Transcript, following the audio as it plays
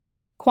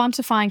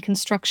Quantifying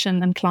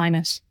Construction and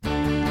Climate.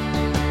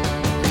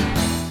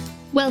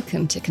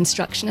 Welcome to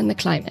Construction and the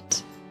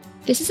Climate.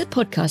 This is a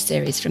podcast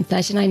series from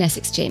 39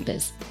 Essex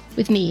Chambers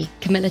with me,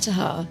 Camilla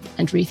Tahar,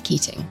 and Ruth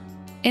Keating.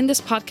 In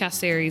this podcast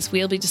series,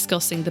 we'll be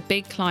discussing the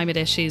big climate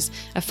issues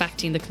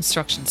affecting the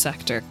construction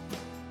sector.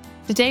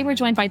 Today we're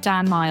joined by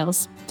Dan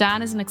Miles.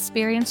 Dan is an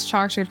experienced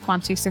chartered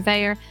quantity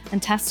surveyor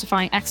and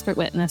testifying expert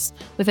witness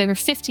with over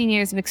 15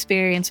 years of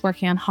experience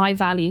working on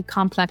high-value,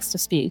 complex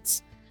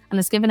disputes, and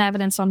has given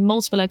evidence on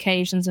multiple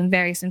occasions in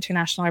various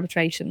international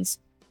arbitrations.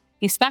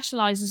 He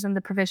specialises in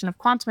the provision of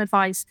quantum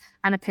advice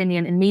and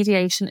opinion in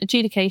mediation,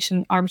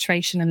 adjudication,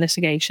 arbitration and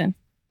litigation.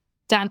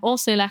 Dan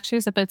also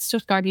lectures at both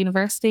Stuttgart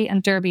University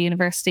and Derby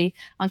University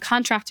on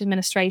contract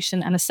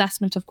administration and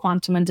assessment of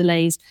quantum and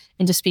delays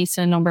in disputes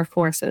in a number of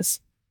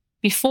courses.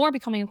 Before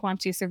becoming a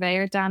quantity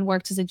surveyor, Dan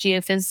worked as a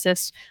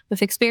geophysicist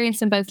with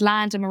experience in both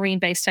land and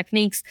marine-based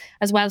techniques,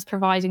 as well as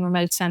providing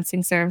remote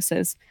sensing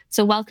services.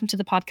 So welcome to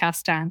the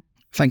podcast, Dan.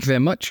 Thank you very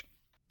much.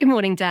 Good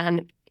morning,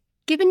 Dan.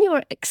 Given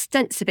your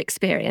extensive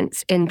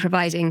experience in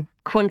providing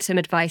quantum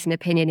advice and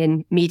opinion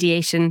in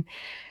mediation,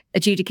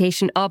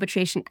 adjudication,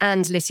 arbitration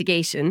and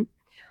litigation,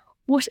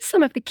 what are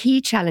some of the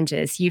key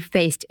challenges you've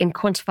faced in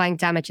quantifying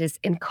damages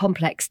in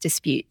complex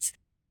disputes?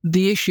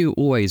 The issue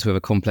always with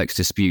a complex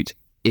dispute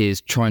is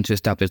trying to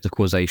establish the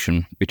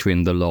causation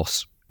between the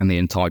loss and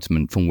the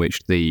entitlement from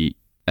which the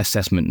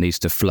assessment needs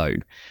to flow.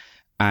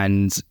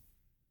 And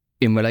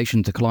in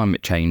relation to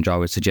climate change, I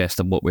would suggest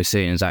that what we're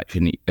seeing is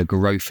actually a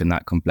growth in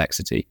that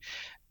complexity.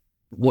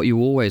 What you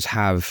always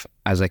have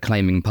as a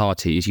claiming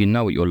party is you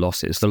know what your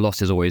loss is. The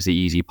loss is always the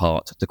easy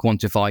part to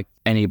quantify.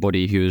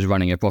 Anybody who is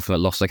running a profit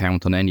and loss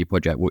account on any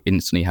project will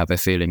instantly have a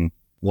feeling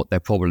what their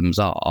problems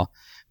are.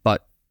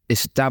 But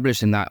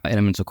establishing that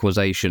element of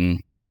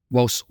causation,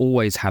 whilst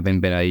always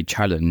having been a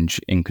challenge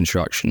in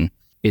construction,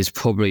 is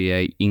probably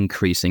an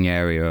increasing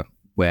area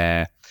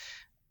where,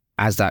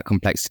 as that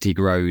complexity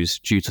grows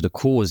due to the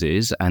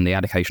causes and the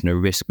allocation of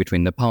risk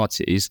between the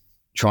parties,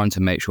 trying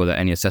to make sure that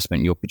any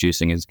assessment you're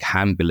producing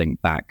can be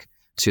linked back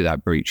to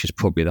that breach is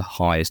probably the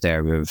highest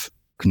area of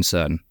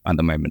concern at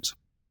the moment.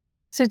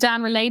 So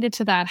Dan, related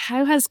to that,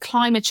 how has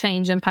climate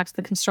change impacted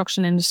the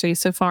construction industry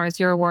so far as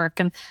your work,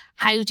 and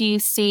how do you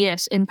see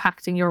it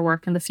impacting your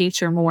work in the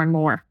future more and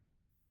more?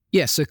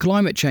 Yes, so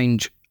climate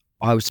change,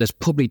 there's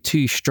probably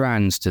two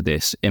strands to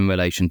this in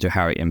relation to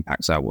how it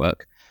impacts our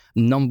work.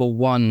 Number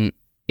one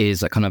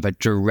is a kind of a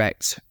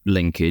direct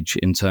linkage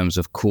in terms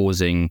of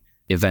causing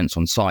events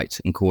on site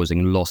and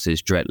causing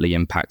losses directly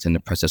impacting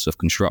the process of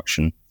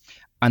construction.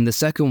 And the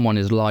second one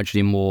is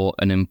largely more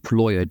an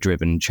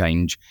employer-driven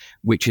change,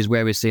 which is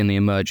where we're seeing the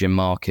emerging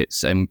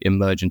markets and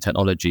emerging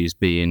technologies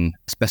being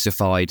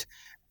specified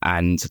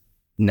and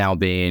now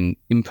being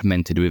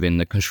implemented within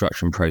the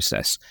construction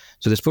process.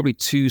 So there's probably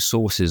two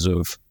sources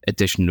of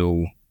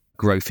additional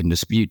growth in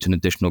dispute and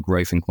additional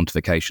growth in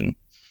quantification.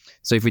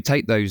 So if we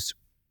take those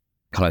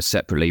kind of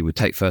separately, we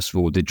take first of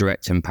all the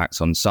direct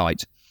impacts on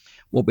site.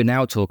 What we're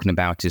now talking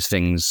about is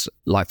things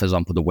like, for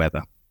example, the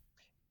weather.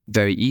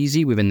 Very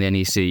easy within the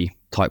NEC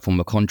type form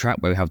of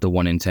contract where we have the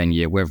 1 in 10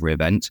 year weather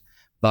event,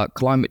 but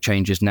climate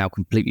change is now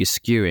completely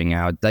skewing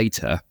our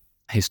data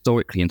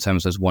historically in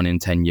terms of those 1 in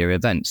 10 year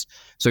events.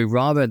 So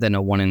rather than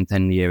a 1 in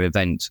 10 year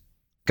event,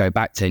 go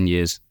back 10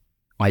 years,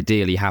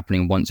 ideally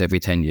happening once every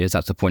 10 years,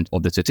 that's the point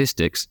of the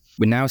statistics,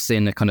 we're now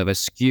seeing a kind of a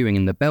skewing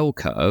in the bell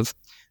curve.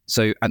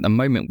 So at the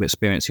moment, we're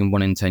experiencing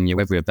 1 in 10 year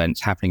weather events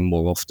happening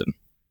more often.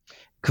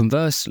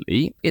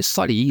 Conversely, it's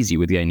slightly easy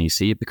with the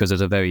NEC because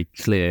there's a very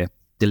clear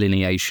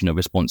delineation of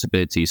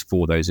responsibilities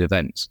for those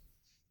events.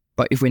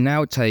 But if we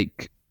now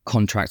take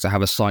contracts that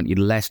have a slightly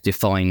less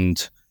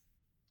defined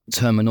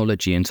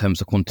terminology in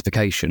terms of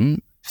quantification,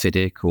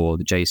 FIDIC or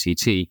the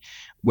JCT,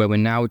 where we're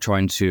now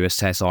trying to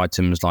assess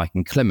items like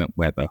inclement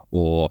weather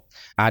or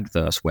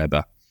adverse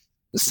weather,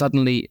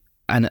 suddenly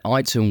an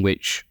item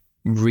which,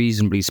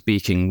 reasonably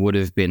speaking, would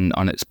have been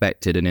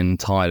unexpected and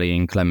entirely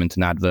inclement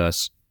and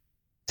adverse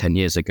 10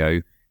 years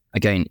ago,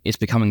 again, it's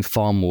becoming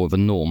far more of a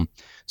norm.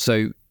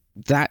 So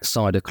that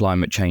side of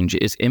climate change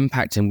is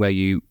impacting where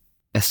you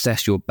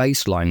assess your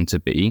baseline to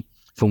be,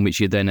 from which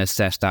you then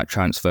assess that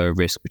transfer of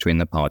risk between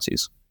the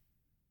parties.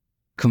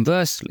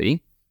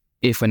 Conversely,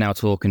 if we're now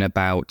talking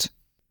about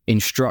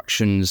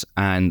instructions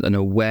and an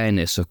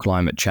awareness of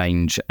climate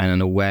change and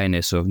an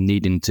awareness of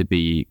needing to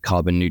be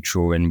carbon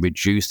neutral and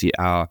reduce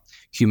our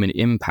human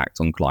impact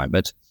on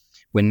climate,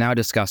 we're now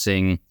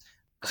discussing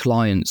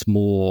clients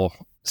more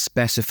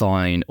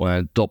specifying or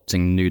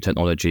adopting new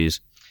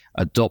technologies,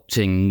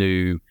 adopting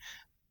new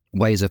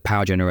ways of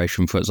power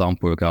generation, for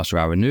example, with regards to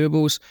our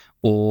renewables,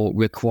 or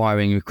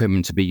requiring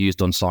equipment to be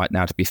used on site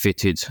now to be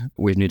fitted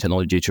with new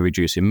technology to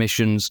reduce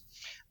emissions.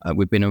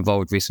 We've been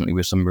involved recently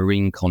with some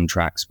marine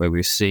contracts where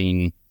we've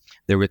seen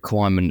the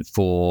requirement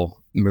for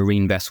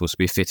marine vessels to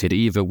be fitted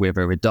either with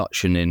a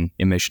reduction in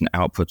emission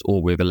output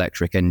or with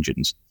electric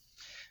engines.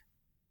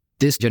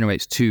 This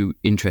generates two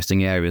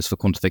interesting areas for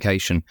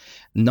quantification.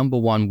 Number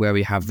one, where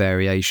we have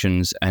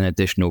variations and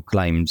additional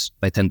claims,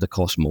 they tend to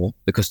cost more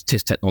because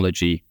this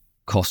technology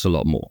costs a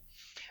lot more.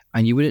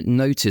 And you wouldn't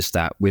notice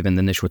that within the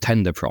initial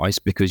tender price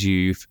because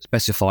you've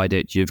specified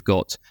it, you've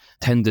got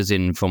tenders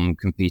in from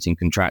competing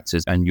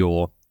contractors and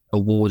you're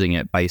awarding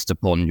it based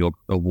upon your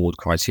award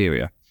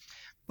criteria.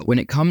 But when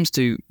it comes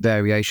to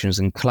variations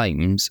and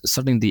claims,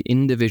 suddenly the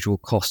individual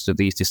costs of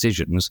these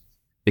decisions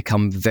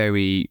become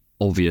very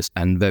obvious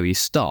and very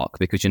stark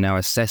because you're now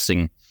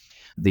assessing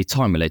the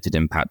time-related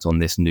impact on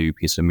this new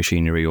piece of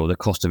machinery or the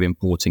cost of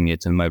importing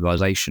it and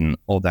mobilization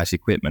of that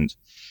equipment.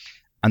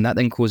 And that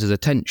then causes a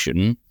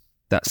tension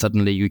that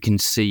suddenly you can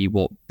see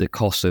what the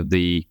cost of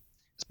the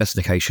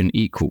specification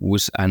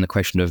equals and the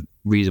question of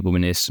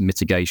reasonableness,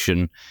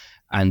 mitigation,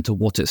 and to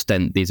what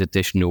extent these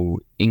additional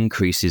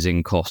increases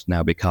in cost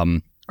now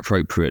become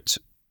appropriate.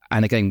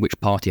 And again, which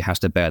party has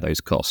to bear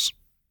those costs.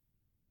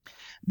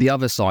 The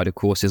other side, of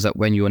course, is that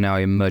when you're now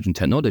emerging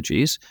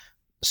technologies,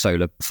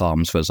 solar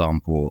farms, for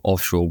example, or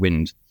offshore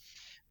wind,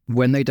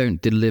 when they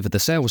don't deliver the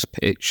sales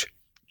pitch,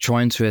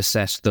 trying to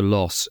assess the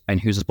loss and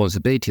whose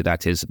responsibility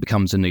that is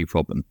becomes a new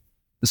problem.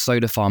 The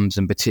solar farms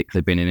in particular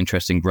have been an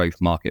interesting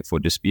growth market for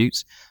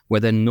disputes where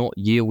they're not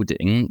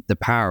yielding the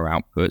power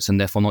outputs and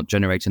therefore not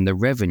generating the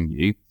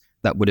revenue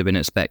that would have been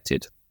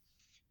expected.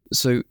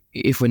 So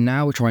if we're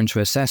now trying to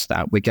assess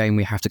that, again,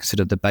 we have to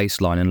consider the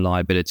baseline and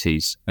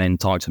liabilities and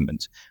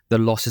entitlement. The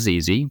loss is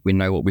easy. We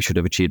know what we should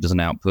have achieved as an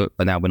output,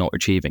 but now we're not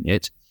achieving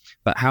it.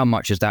 But how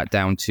much is that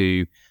down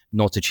to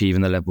not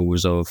achieving the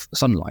levels of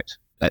sunlight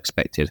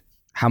expected?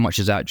 How much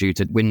is that due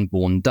to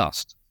wind-borne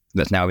dust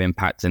that's now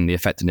impacting the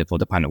effectiveness of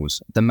the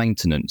panels, the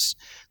maintenance,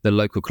 the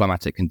local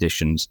climatic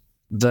conditions,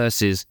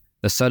 versus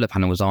the solar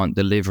panels aren't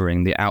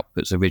delivering the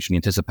outputs originally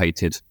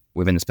anticipated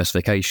within the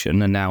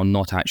specification and now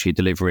not actually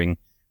delivering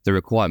the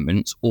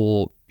requirements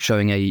or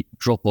showing a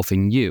drop-off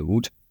in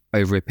yield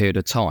over a period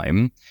of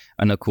time.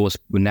 And of course,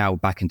 we're now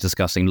back into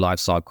discussing life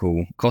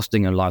cycle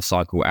costing and life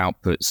cycle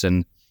outputs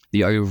and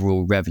the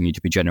overall revenue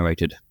to be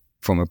generated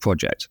from a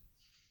project.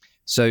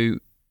 So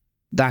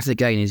that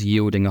again is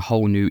yielding a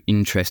whole new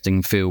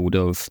interesting field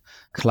of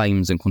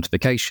claims and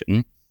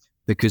quantification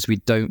because we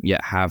don't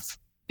yet have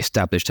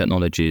established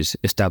technologies,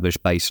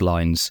 established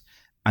baselines,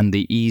 and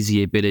the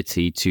easy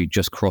ability to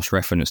just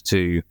cross-reference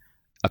to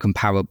a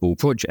comparable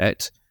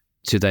project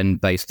to then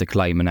base the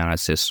claim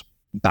analysis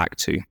back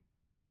to.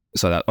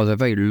 So that was a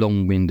very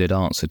long-winded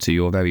answer to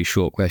your very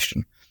short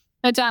question.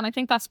 No, Dan, I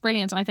think that's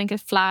brilliant. And I think it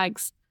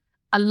flags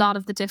a lot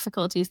of the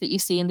difficulties that you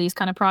see in these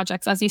kind of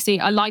projects. As you see,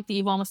 I like that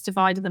you've almost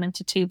divided them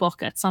into two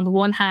buckets. On the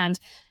one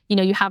hand,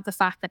 you have the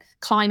fact that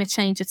climate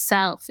change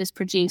itself is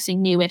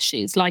producing new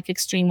issues like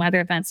extreme weather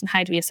events and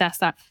how do we assess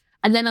that?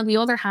 And then on the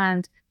other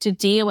hand, to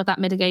deal with that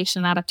mitigation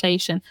and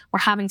adaptation, we're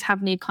having to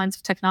have new kinds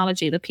of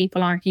technology that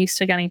people aren't used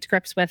to getting to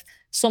grips with.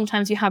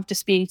 Sometimes you have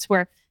disputes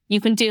where you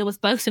can deal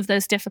with both of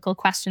those difficult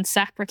questions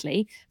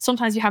separately.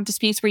 Sometimes you have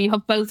disputes where you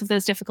have both of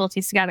those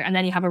difficulties together and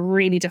then you have a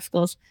really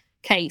difficult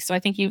case. So I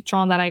think you've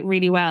drawn that out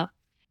really well.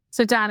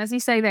 So Dan, as you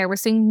say there, we're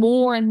seeing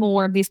more and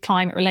more of these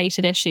climate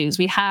related issues.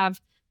 We have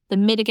the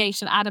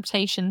mitigation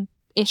adaptation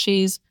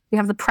issues. We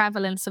have the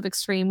prevalence of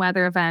extreme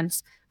weather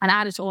events. And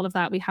added to all of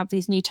that, we have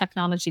these new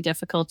technology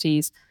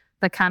difficulties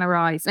that can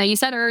arise. Now, you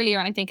said earlier,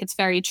 and I think it's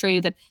very true,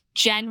 that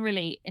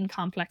generally in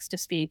complex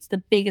disputes, the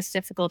biggest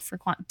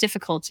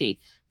difficulty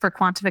for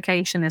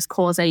quantification is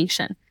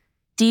causation.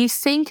 Do you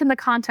think in the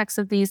context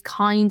of these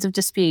kinds of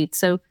disputes,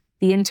 so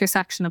the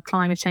intersection of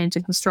climate change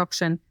and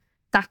construction,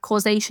 that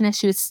causation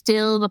issue is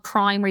still the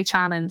primary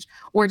challenge?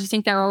 Or do you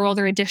think there are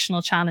other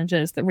additional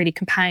challenges that really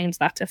compound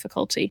that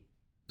difficulty?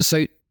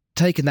 So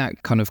taking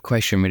that kind of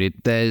question, really,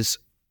 there's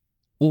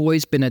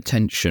always been a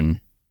tension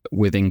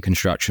within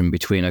construction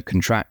between a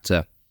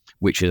contractor,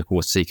 which is of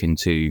course seeking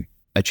to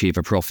achieve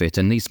a profit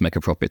and needs to make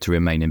a profit to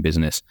remain in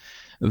business,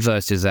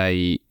 versus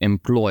a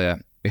employer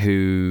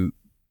who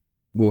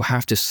will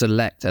have to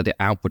select at the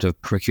output of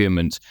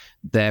procurement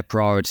their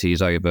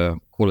priorities over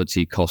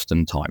quality, cost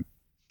and time.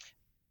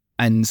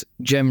 And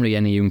generally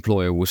any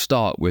employer will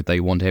start with they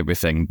want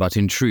everything, but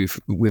in truth,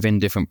 within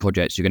different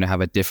projects, you're going to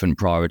have a different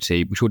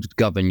priority, which will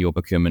govern your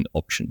procurement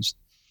options.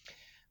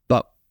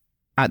 But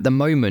at the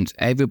moment,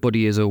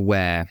 everybody is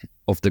aware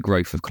of the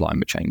growth of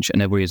climate change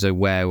and everybody is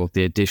aware of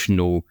the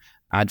additional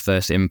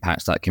adverse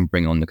impacts that can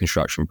bring on the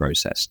construction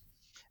process.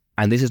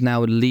 And this is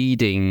now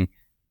leading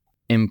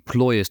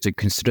employers to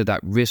consider that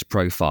risk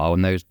profile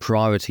and those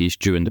priorities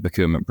during the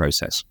procurement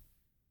process.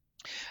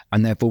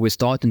 And therefore, we're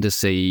starting to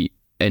see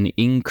an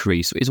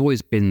increase. It's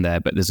always been there,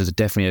 but there's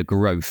definitely a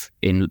growth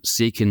in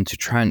seeking to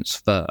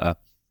transfer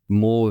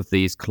more of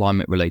these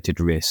climate-related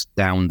risks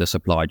down the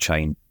supply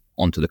chain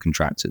onto the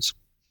contractors.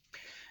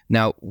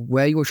 Now,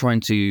 where you're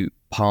trying to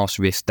pass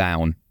risk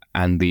down,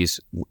 and these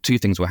two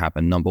things will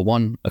happen. Number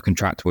one, a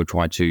contractor will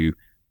try to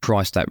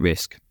price that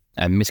risk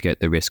and mitigate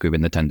the risk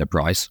within the tender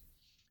price.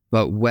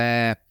 But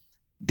where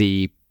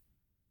the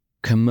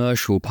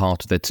commercial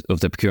part of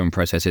the procurement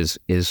process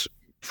is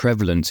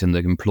prevalent in the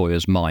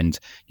employer's mind,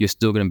 you're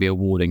still going to be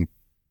awarding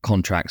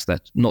contracts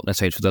that not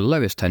necessarily for the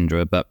lowest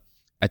tenderer, but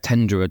a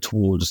tenderer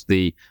towards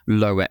the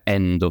lower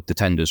end of the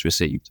tenders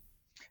received,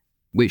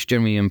 which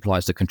generally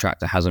implies the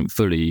contractor hasn't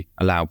fully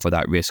allowed for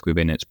that risk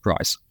within its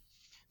price.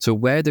 So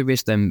where the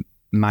risk then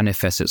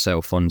manifests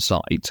itself on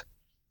site,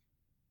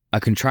 a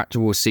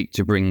contractor will seek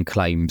to bring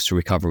claims to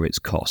recover its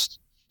cost.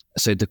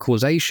 So the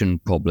causation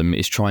problem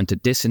is trying to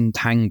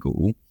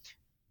disentangle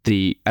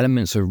the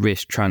elements of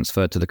risk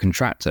transferred to the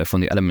contractor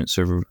from the elements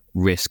of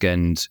risk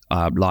and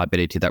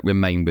liability that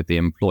remain with the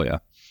employer.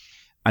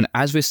 And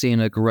as we're seeing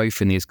a growth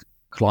in these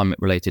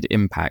climate-related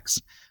impacts,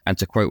 and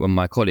to quote one of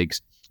my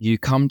colleagues, you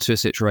come to a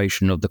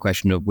situation of the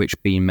question of which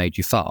bean made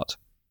you fart.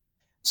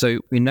 So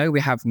we know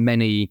we have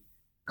many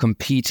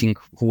competing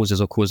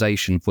causes or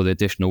causation for the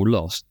additional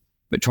loss,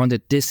 but trying to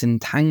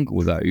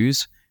disentangle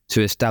those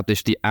to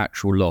establish the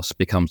actual loss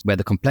becomes where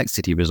the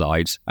complexity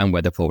resides and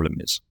where the problem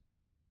is.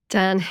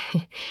 Dan,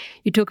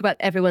 you talk about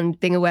everyone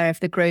being aware of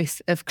the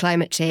growth of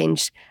climate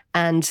change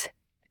and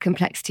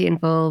complexity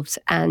involved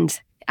and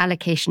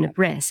allocation of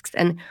risks.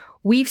 And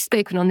we've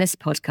spoken on this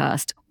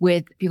podcast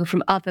with people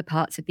from other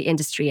parts of the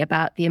industry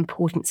about the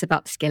importance of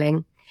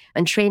upskilling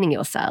and training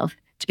yourself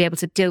to be able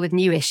to deal with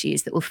new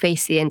issues that will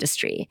face the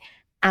industry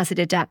as it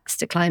adapts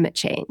to climate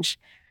change.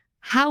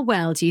 How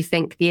well do you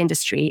think the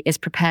industry is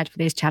prepared for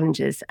those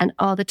challenges, and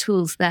are the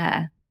tools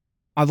there?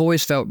 I've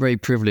always felt very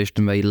privileged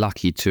and very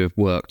lucky to have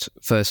worked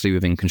firstly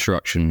within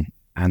construction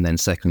and then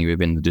secondly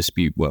within the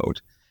dispute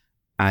world.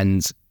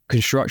 And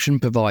construction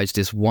provides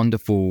this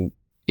wonderful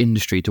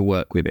industry to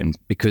work within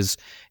because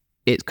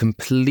it's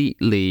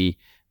completely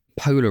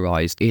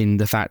polarized in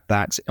the fact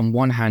that on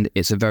one hand,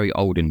 it's a very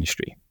old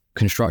industry.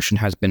 Construction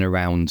has been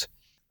around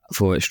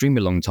for an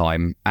extremely long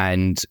time,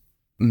 and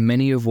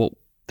many of what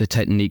the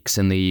techniques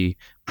and the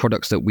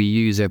products that we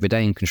use every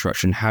day in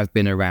construction have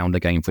been around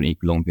again for an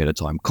equally long period of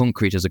time.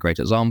 Concrete is a great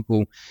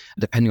example.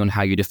 Depending on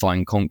how you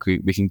define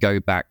concrete, we can go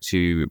back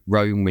to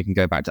Rome, we can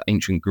go back to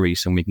ancient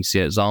Greece, and we can see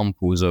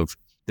examples of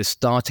the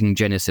starting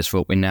genesis for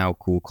what we now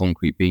call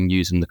concrete being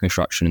used in the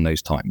construction in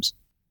those times.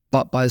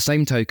 But by the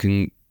same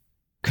token,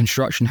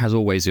 construction has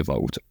always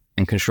evolved,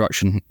 and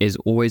construction is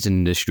always an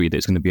industry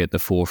that's going to be at the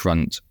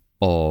forefront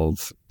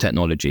of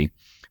technology,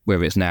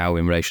 whether it's now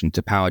in relation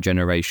to power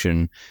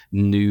generation,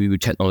 new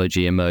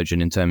technology emerging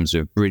in terms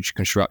of bridge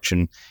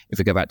construction. If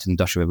we go back to the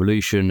Industrial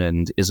Revolution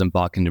and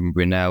Isambard and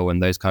Brunel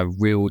and those kind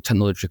of real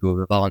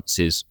technological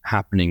advances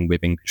happening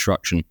within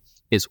construction,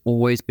 it's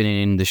always been an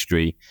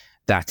industry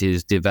that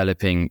is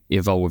developing,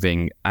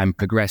 evolving and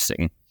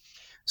progressing.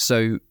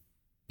 So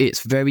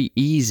it's very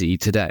easy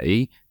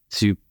today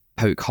to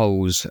poke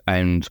holes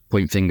and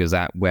point fingers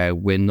at where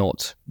we're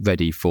not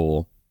ready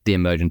for the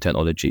emerging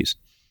technologies.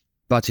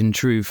 But in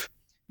truth,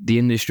 the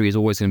industry is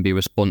always going to be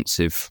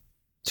responsive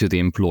to the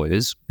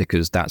employers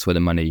because that's where the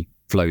money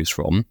flows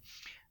from.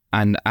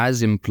 And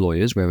as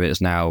employers, whether it's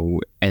now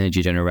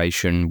energy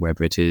generation,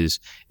 whether it is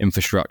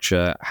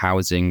infrastructure,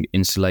 housing,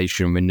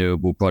 insulation,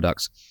 renewable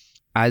products,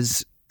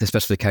 as the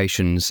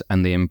specifications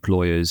and the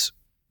employers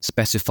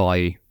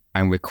specify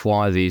and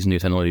require these new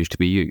technologies to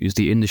be used,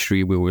 the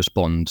industry will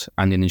respond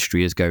and the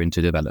industry is going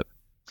to develop.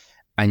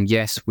 And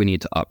yes, we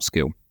need to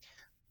upskill.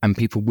 And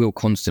people will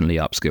constantly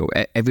upskill.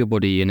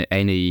 Everybody in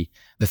any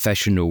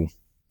professional,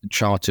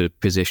 chartered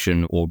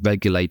position or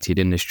regulated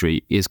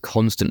industry is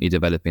constantly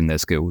developing their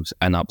skills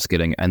and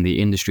upskilling. And the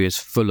industry is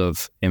full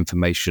of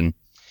information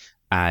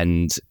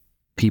and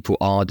people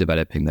are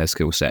developing their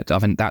skill set. I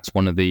think that's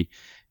one of the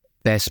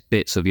best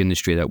bits of the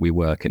industry that we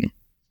work in.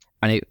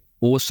 And it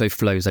also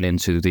flows then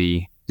into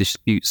the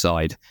dispute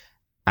side.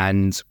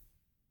 And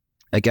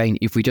again,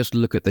 if we just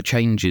look at the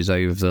changes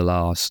over the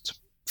last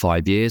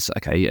 5 years.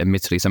 Okay,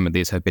 admittedly, some of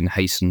these have been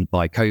hastened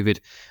by COVID,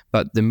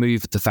 but the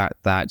move, the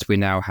fact that we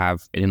now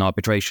have in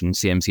arbitration,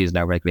 CMC is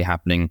now regularly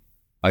happening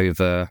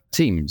over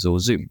Teams or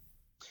Zoom.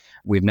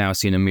 We've now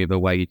seen a move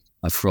away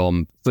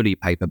from fully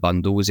paper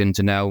bundles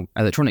into now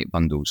electronic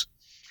bundles.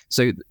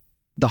 So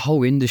the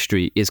whole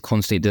industry is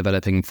constantly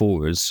developing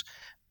for us.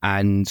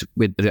 And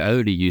with the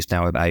early use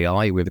now of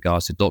AI with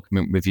regards to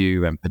document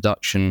review and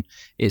production,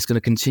 it's going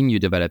to continue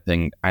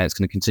developing and it's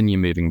going to continue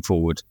moving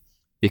forward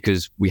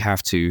because we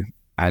have to.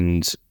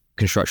 And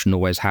construction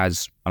always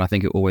has, and I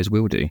think it always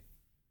will do.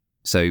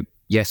 So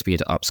yes, we need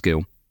to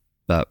upskill,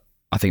 but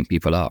I think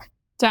people are.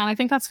 Dan, I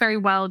think that's very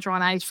well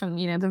drawn out from,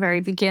 the very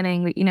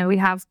beginning. We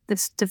have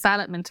this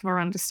development of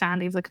our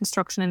understanding of the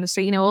construction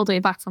industry, all the way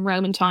back from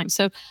Roman times.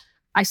 So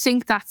I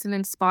think that's an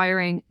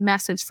inspiring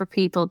message for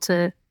people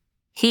to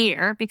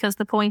hear, because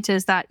the point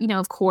is that,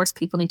 of course,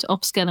 people need to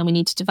upskill and we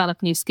need to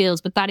develop new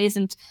skills, but that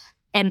isn't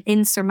an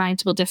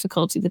insurmountable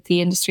difficulty that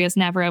the industry has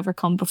never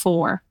overcome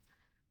before.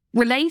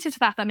 Related to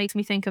that makes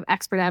me think of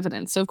expert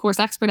evidence. So, of course,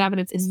 expert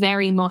evidence is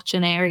very much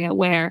an area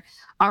where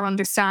our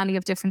understanding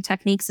of different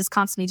techniques is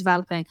constantly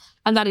developing.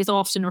 And that is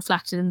often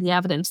reflected in the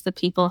evidence that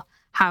people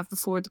have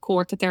before the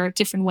court, that there are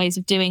different ways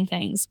of doing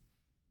things.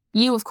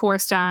 You, of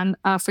course, Dan,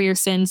 for your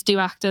sins, do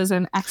act as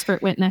an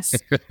expert witness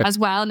as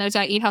well. No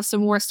doubt you have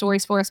some more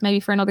stories for us, maybe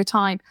for another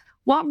time.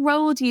 What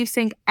role do you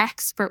think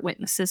expert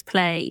witnesses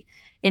play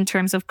in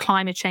terms of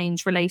climate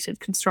change related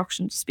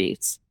construction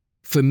disputes?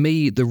 For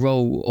me, the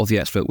role of the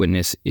expert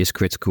witness is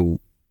critical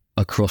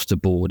across the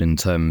board in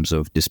terms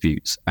of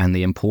disputes, and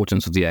the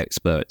importance of the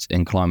expert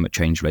in climate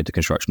change related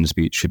construction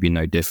disputes should be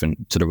no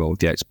different to the role of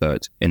the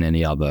expert in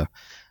any other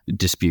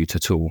dispute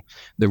at all.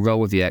 The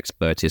role of the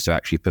expert is to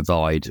actually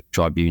provide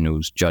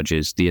tribunals,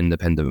 judges, the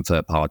independent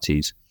third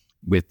parties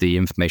with the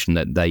information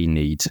that they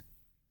need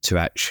to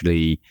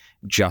actually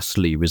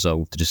justly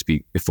resolve the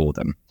dispute before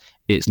them.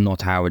 It's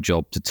not our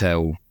job to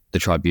tell the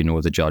tribunal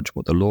or the judge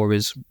what the law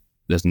is.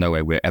 There's no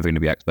way we're ever going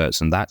to be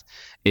experts in that.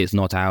 It's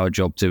not our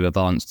job to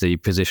advance the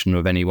position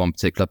of any one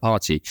particular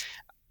party.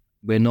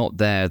 We're not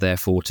there,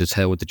 therefore, to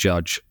tell the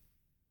judge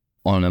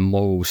on a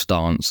moral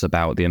stance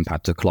about the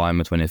impact of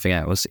climate or anything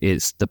else.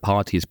 It's the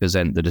parties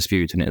present the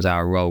dispute, and it's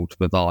our role to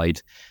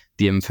provide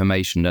the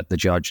information that the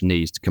judge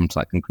needs to come to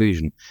that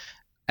conclusion.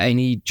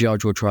 Any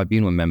judge or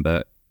tribunal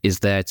member is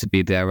there to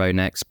be their own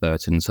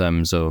expert in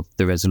terms of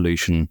the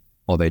resolution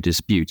of a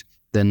dispute.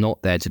 They're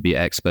not there to be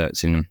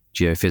experts in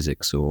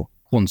geophysics or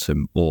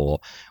quantum or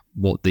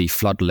what the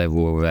flood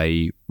level of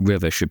a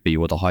river should be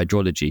or the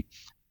hydrology.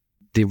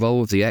 The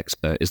role of the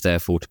expert is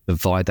therefore to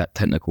provide that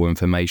technical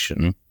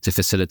information to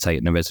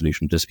facilitate the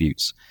resolution of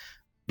disputes.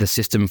 The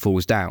system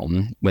falls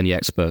down when the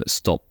experts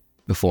stop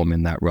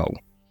performing that role.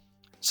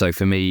 So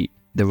for me,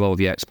 the role of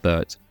the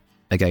expert,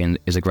 again,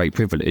 is a great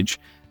privilege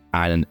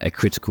and a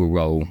critical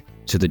role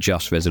to the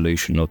just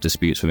resolution of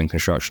disputes within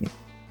construction.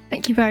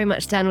 Thank you very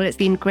much, Dan. Well, it's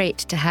been great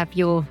to have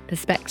your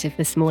perspective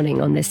this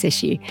morning on this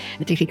issue,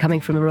 particularly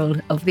coming from a role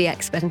of the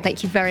expert. And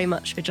thank you very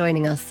much for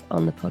joining us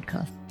on the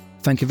podcast.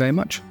 Thank you very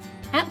much.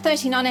 At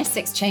 39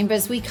 Essex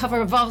Chambers, we cover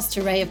a vast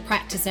array of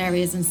practice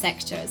areas and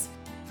sectors.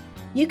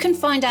 You can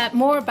find out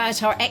more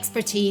about our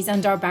expertise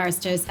and our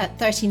barristers at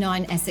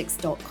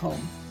 39essex.com,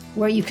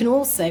 where you can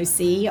also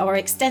see our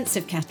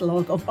extensive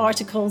catalogue of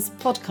articles,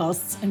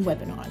 podcasts and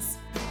webinars.